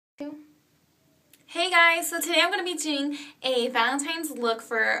guys, so today I'm going to be doing a Valentine's look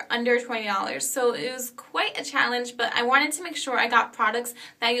for under $20. So it was quite a challenge, but I wanted to make sure I got products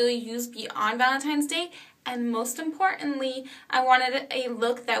that you'll use beyond Valentine's Day, and most importantly, I wanted a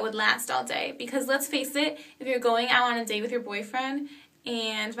look that would last all day, because let's face it, if you're going out on a date with your boyfriend,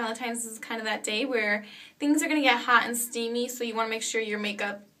 and Valentine's is kind of that day where things are going to get hot and steamy, so you want to make sure your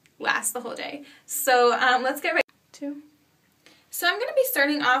makeup lasts the whole day. So let's get right to. So I'm going to be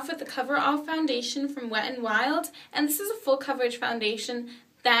starting off with the Coverall foundation from Wet n Wild, and this is a full coverage foundation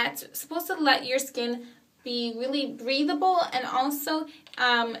that's supposed to let your skin be really breathable and also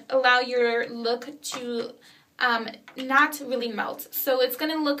allow your look to not really melt. So it's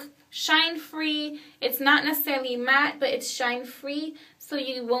going to look shine free. It's not necessarily matte, but it's shine free, so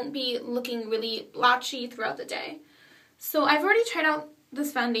you won't be looking really blotchy throughout the day. So I've already tried out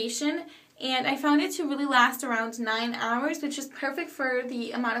this foundation, and I found it to really last around 9 hours, which is perfect for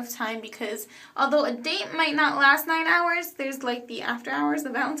the amount of time, because although a date might not last 9 hours, there's like the after hours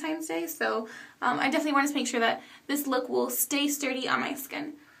of Valentine's Day, so I definitely wanted to make sure that this look will stay sturdy on my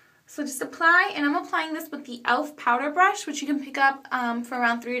skin. So just apply, and I'm applying this with the e.l.f. powder brush, which you can pick up for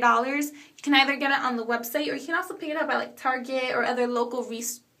around $3. You can either get it on the website, or you can also pick it up at like Target or other local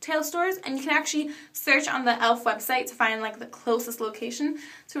retail stores, and you can actually search on the e.l.f. website to find like the closest location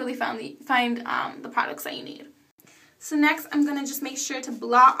to really find the products that you need. So next, I'm going to just make sure to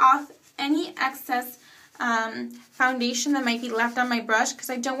blot off any excess foundation that might be left on my brush, because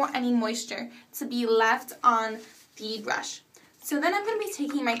I don't want any moisture to be left on the brush. So then I'm going to be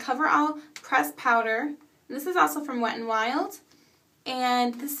taking my Coverall pressed powder. This is also from Wet n Wild,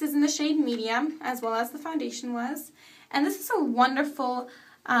 and this is in the shade medium, as well as the foundation was. And this is a wonderful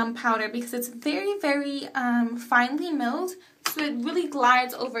powder because it's very, very finely milled, so it really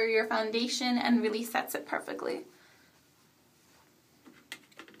glides over your foundation and really sets it perfectly.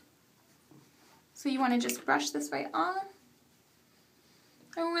 So you want to just brush this right on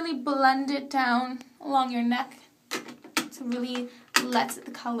and really blend it down along your neck to really let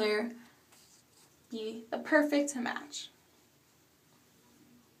the color be the perfect match.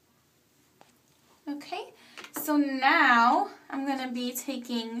 Okay, so now I'm going to be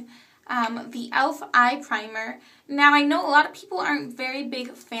taking the e.l.f. eye primer. Now I know a lot of people aren't very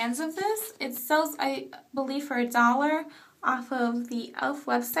big fans of this. It sells, I believe, for $1 off of the e.l.f.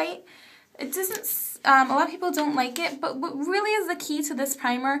 website. It doesn't, a lot of people don't like it, but what really is the key to this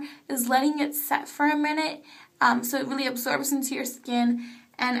primer is letting it set for a minute, so it really absorbs into your skin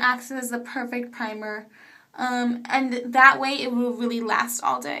and acts as the perfect primer. And that way it will really last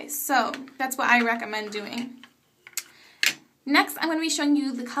all day. So that's what I recommend doing. Next, I'm going to be showing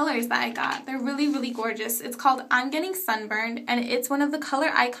you the colors that I got. They're really, really gorgeous. It's called I'm Getting Sunburned, and it's one of the color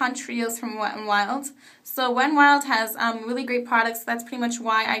icon trios from Wet n Wild. So Wet n Wild has really great products. That's pretty much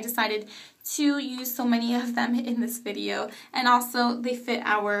why I decided to use so many of them in this video. And also, they fit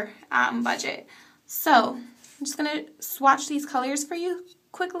our budget. So I'm just going to swatch these colors for you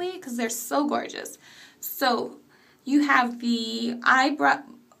quickly because they're so gorgeous. So you have the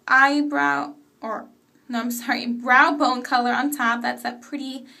brow bone color on top. That's that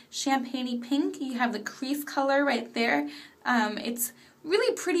pretty champagne-y pink. You have the crease color right there. It's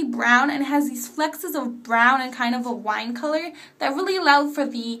really pretty brown, and it has these flexes of brown and kind of a wine color that really allow for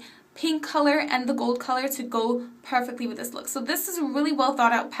the pink color and the gold color to go perfectly with this look. So this is a really well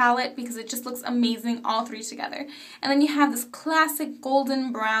thought out palette because it just looks amazing all three together. And then you have this classic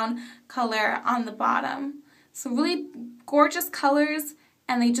golden brown color on the bottom. So really gorgeous colors,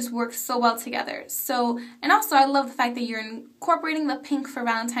 and they just work so well together. So, and also I love the fact that you're incorporating the pink for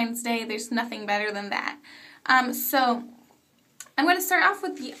Valentine's Day. There's nothing better than that. So I'm going to start off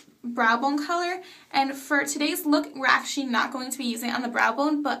with the brow bone color, and for today's look, we're actually not going to be using it on the brow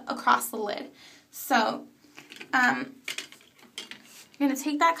bone, but across the lid. So I'm going to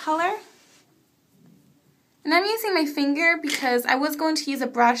take that color, and I'm using my finger because I was going to use a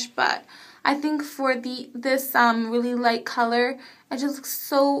brush, but I think for this really light color, it just looks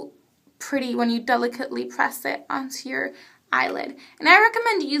so pretty when you delicately press it onto your eyelid. And I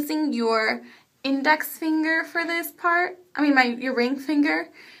recommend using your index finger for this part, your ring finger,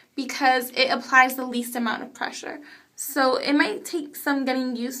 because it applies the least amount of pressure. So it might take some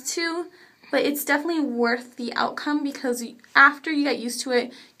getting used to, but it's definitely worth the outcome, because after you get used to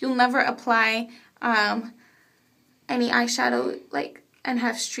it, you'll never apply any eyeshadow and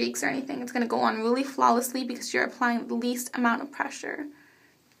have streaks or anything. It's going to go on really flawlessly because you're applying the least amount of pressure.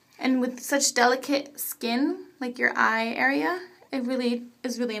 And with such delicate skin, like your eye area, it really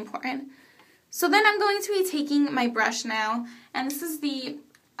is really important. So then I'm going to be taking my brush now, and this is the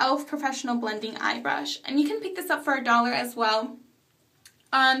e.l.f. Professional Blending Eye Brush. And you can pick this up for $1 as well.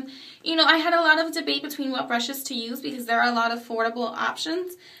 You know, I had a lot of debate between what brushes to use because there are a lot of affordable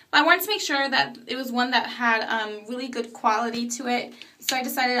options. But I wanted to make sure that it was one that had really good quality to it. So I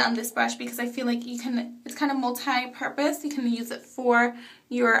decided on this brush because I feel like it's kind of multi-purpose. You can use it for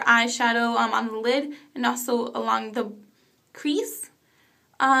your eyeshadow on the lid and also along the crease.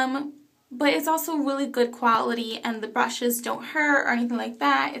 But it's also really good quality and the brushes don't hurt or anything like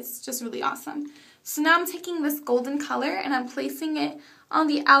that. It's just really awesome. So now I'm taking this golden color and I'm placing it on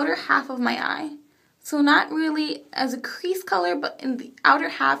the outer half of my eye. So not really as a crease color, but in the outer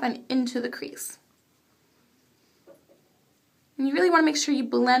half and into the crease. And you really want to make sure you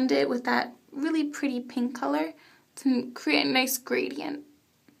blend it with that really pretty pink color to create a nice gradient.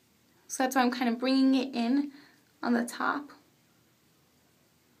 So that's why I'm kind of bringing it in on the top.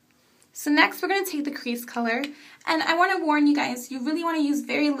 So next we're going to take the crease color, and I want to warn you guys, you really want to use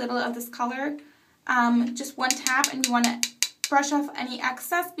very little of this color, just one tap, and you want to brush off any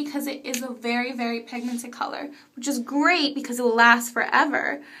excess because it is a very, very pigmented color, which is great because it will last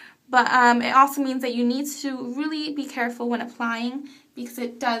forever, but it also means that you need to really be careful when applying because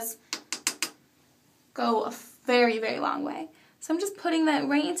it does go a very, very long way. So I'm just putting that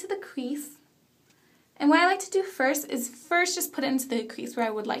right into the crease. And what I like to do first is just put it into the crease where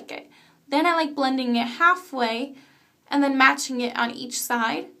I would like it. Then I like blending it halfway and then matching it on each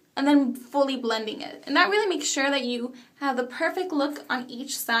side and then fully blending it. And that really makes sure that you have the perfect look on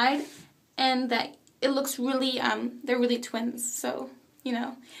each side and that it looks really, they're really twins. So, you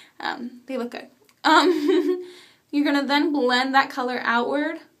know, they look good. You're going to then blend that color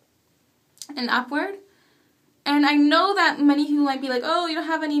outward and upward. And I know that many people might be like, oh, you don't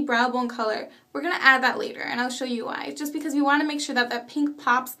have any brow bone color. We're going to add that later, and I'll show you why. Just because we want to make sure that that pink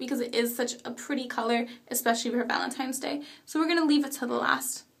pops because it is such a pretty color, especially for Valentine's Day. So we're going to leave it to the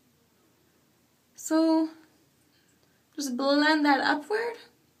last. So just blend that upward.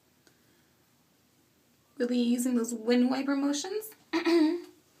 Really using those wind wiper motions. And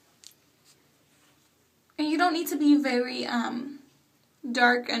you don't need to be very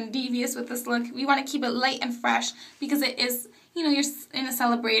dark and devious with this look. We want to keep it light and fresh because it is, you know, you're in a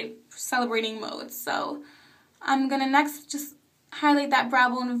celebrating mode. So I'm going to next just highlight that brow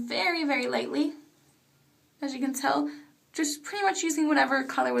bone very, very lightly. As you can tell, just pretty much using whatever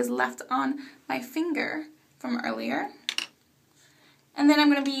color was left on my finger from earlier. And then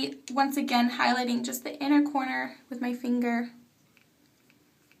I'm going to be, once again, highlighting just the inner corner with my finger.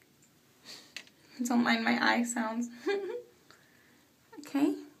 Don't mind my eye sounds.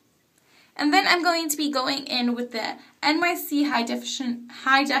 Okay, and then I'm going to be going in with the NYC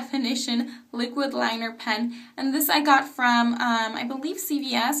High Definition Liquid Liner Pen, and this I got from, I believe,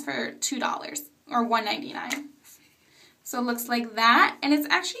 CVS for $2 or $1.99. So it looks like that, and it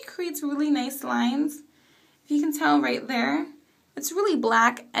actually creates really nice lines. If you can tell right there, it's really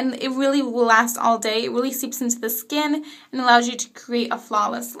black, and it really will last all day. It really seeps into the skin and allows you to create a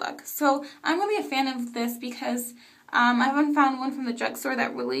flawless look. So I'm really a fan of this because I haven't found one from the drugstore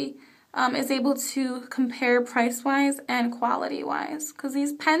that really is able to compare price-wise and quality-wise. Because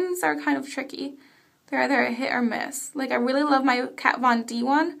these pens are kind of tricky. They're either a hit or miss. Like, I really love my Kat Von D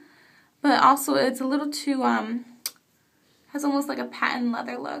one, but also it's a little too, has almost like a patent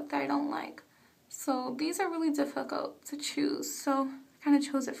leather look that I don't like. So these are really difficult to choose. So I kind of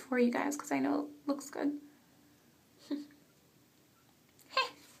chose it for you guys because I know it looks good.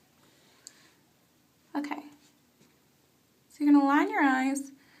 Okay. So you're going to line your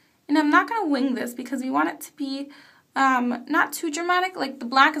eyes, and I'm not going to wing this because we want it to be not too dramatic. Like, the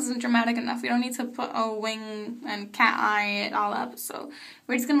black isn't dramatic enough. We don't need to put a wing and cat eye it all up, so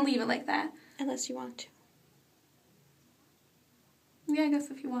we're just going to leave it like that. Unless you want to. Yeah, I guess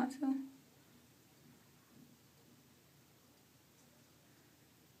if you want to.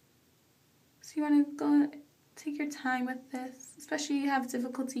 So you want to go take your time with this, especially if you have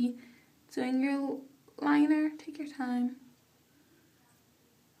difficulty doing your liner. Take your time.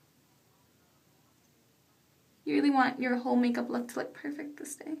 You really want your whole makeup look to look perfect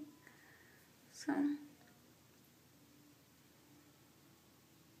this day. So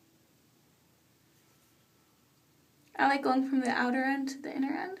I like going from the outer end to the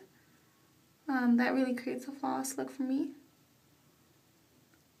inner end. That really creates a flawless look for me.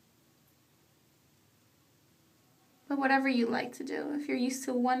 But whatever you like to do, if you're used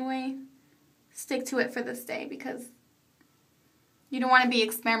to one way, stick to it for this day because you don't want to be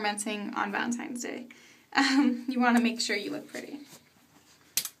experimenting on Valentine's Day. You want to make sure you look pretty.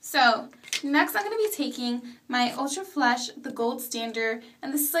 So next I'm going to be taking my UltraFlesh, the Gold Standard,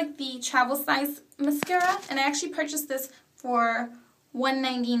 and this is like the travel size mascara, and I actually purchased this for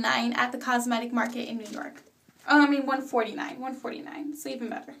 $1.99 at the Cosmetic Market in New York. Oh, I mean $149, so even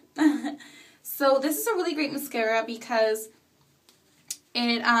better. So this is a really great mascara because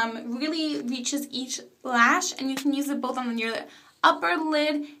it really reaches each lash, and you can use it both on your upper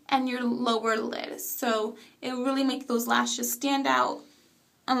lid and your lower lid. So it will really make those lashes stand out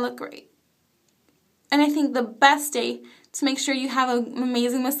and look great. And I think the best day to make sure you have an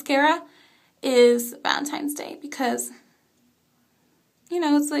amazing mascara is Valentine's Day, because, you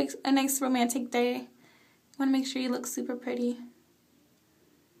know, it's like a nice romantic day. You want to make sure you look super pretty.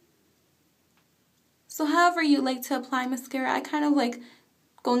 So however you like to apply mascara, I kind of like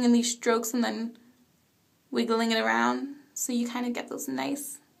going in these strokes and then wiggling it around so you kind of get those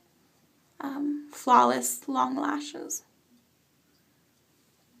nice, flawless, long lashes.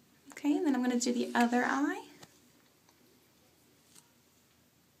 Okay, and then I'm going to do the other eye.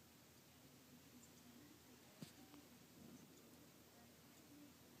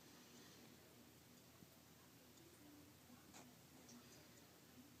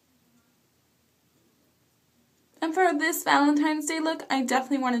 And for this Valentine's Day look, I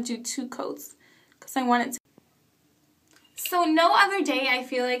definitely want to do 2 coats because I want it to. So no other day I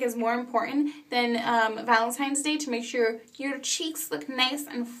feel like is more important than Valentine's Day to make sure your cheeks look nice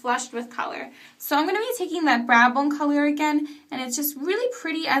and flushed with color. So I'm going to be taking that brow bone color again, and it's just really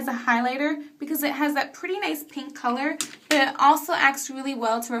pretty as a highlighter because it has that pretty nice pink color, but it also acts really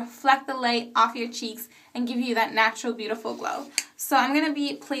well to reflect the light off your cheeks and give you that natural, beautiful glow. So I'm going to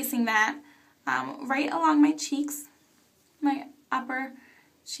be placing that right along my cheeks, my upper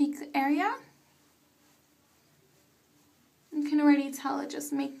cheek area. You can already tell it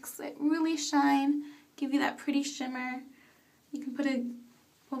just makes it really shine, give you that pretty shimmer. You can put it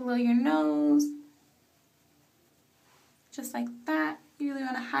below your nose, just like that. You really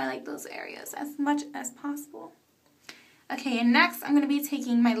want to highlight those areas as much as possible. Okay, and next I'm going to be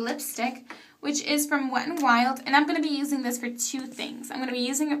taking my lipstick, which is from Wet n Wild, and I'm going to be using this for 2 things. I'm going to be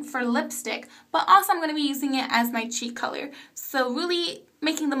using it for lipstick, but also I'm going to be using it as my cheek color. So really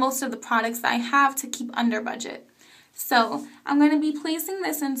making the most of the products that I have to keep under budget. So I'm going to be placing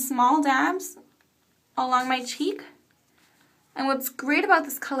this in small dabs along my cheek. And what's great about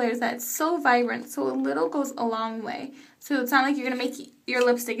this color is that it's so vibrant, so a little goes a long way. So it's not like you're going to make your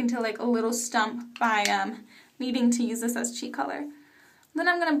lipstick into like a little stump by needing to use this as cheek color. Then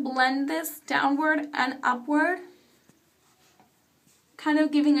I'm going to blend this downward and upward, kind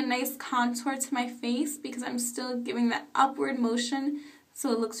of giving a nice contour to my face because I'm still giving that upward motion so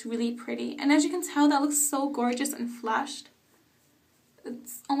it looks really pretty. And as you can tell, that looks so gorgeous and flushed.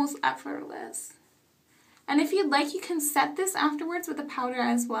 It's almost effortless. And if you'd like, you can set this afterwards with a powder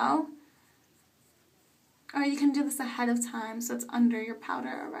as well. Or you can do this ahead of time so it's under your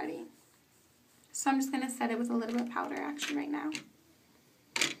powder already. So I'm just going to set it with a little bit of powder actually right now.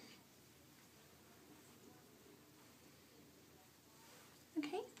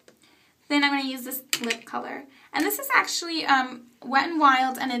 Okay. Then I'm going to use this lip color. And this is actually Wet n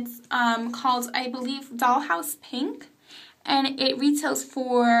Wild, and it's called, I believe, Dollhouse Pink. And it retails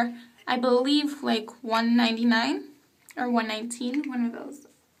for, I believe, like $1.99 or $1.19, one of those.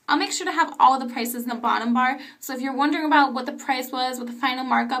 I'll make sure to have all the prices in the bottom bar. So if you're wondering about what the price was, what the final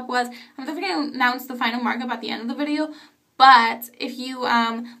markup was, I'm definitely going to announce the final markup at the end of the video. But if you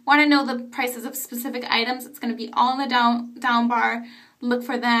want to know the prices of specific items, it's going to be all in the down bar. Look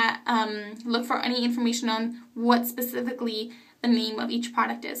for that. Look for any information on what specifically the name of each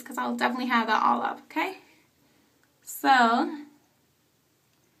product is, because I'll definitely have that all up, okay? So,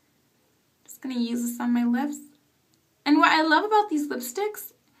 just going to use this on my lips. And what I love about these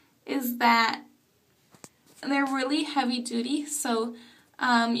lipsticks is that they're really heavy duty, so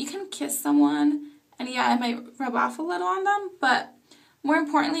you can kiss someone and yeah, it might rub off a little on them, but more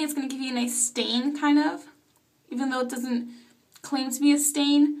importantly, it's going to give you a nice stain, kind of. Even though it doesn't claim to be a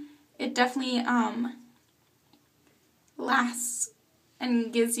stain, it definitely lasts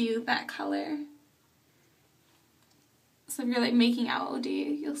and gives you that color. So if you're like making out OD,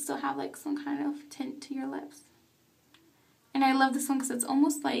 you'll still have like some kind of tint to your lips. And I love this one because it's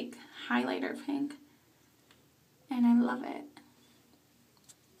almost like highlighter pink. And I love it.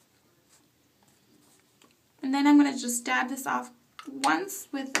 And then I'm going to just dab this off once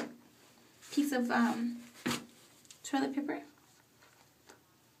with a piece of toilet paper.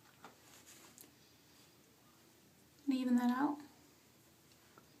 And even that out.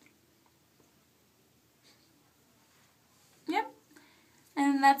 Yep.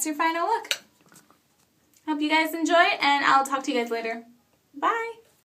 And that's your final look. Hope you guys enjoy, and I'll talk to you guys later. Bye!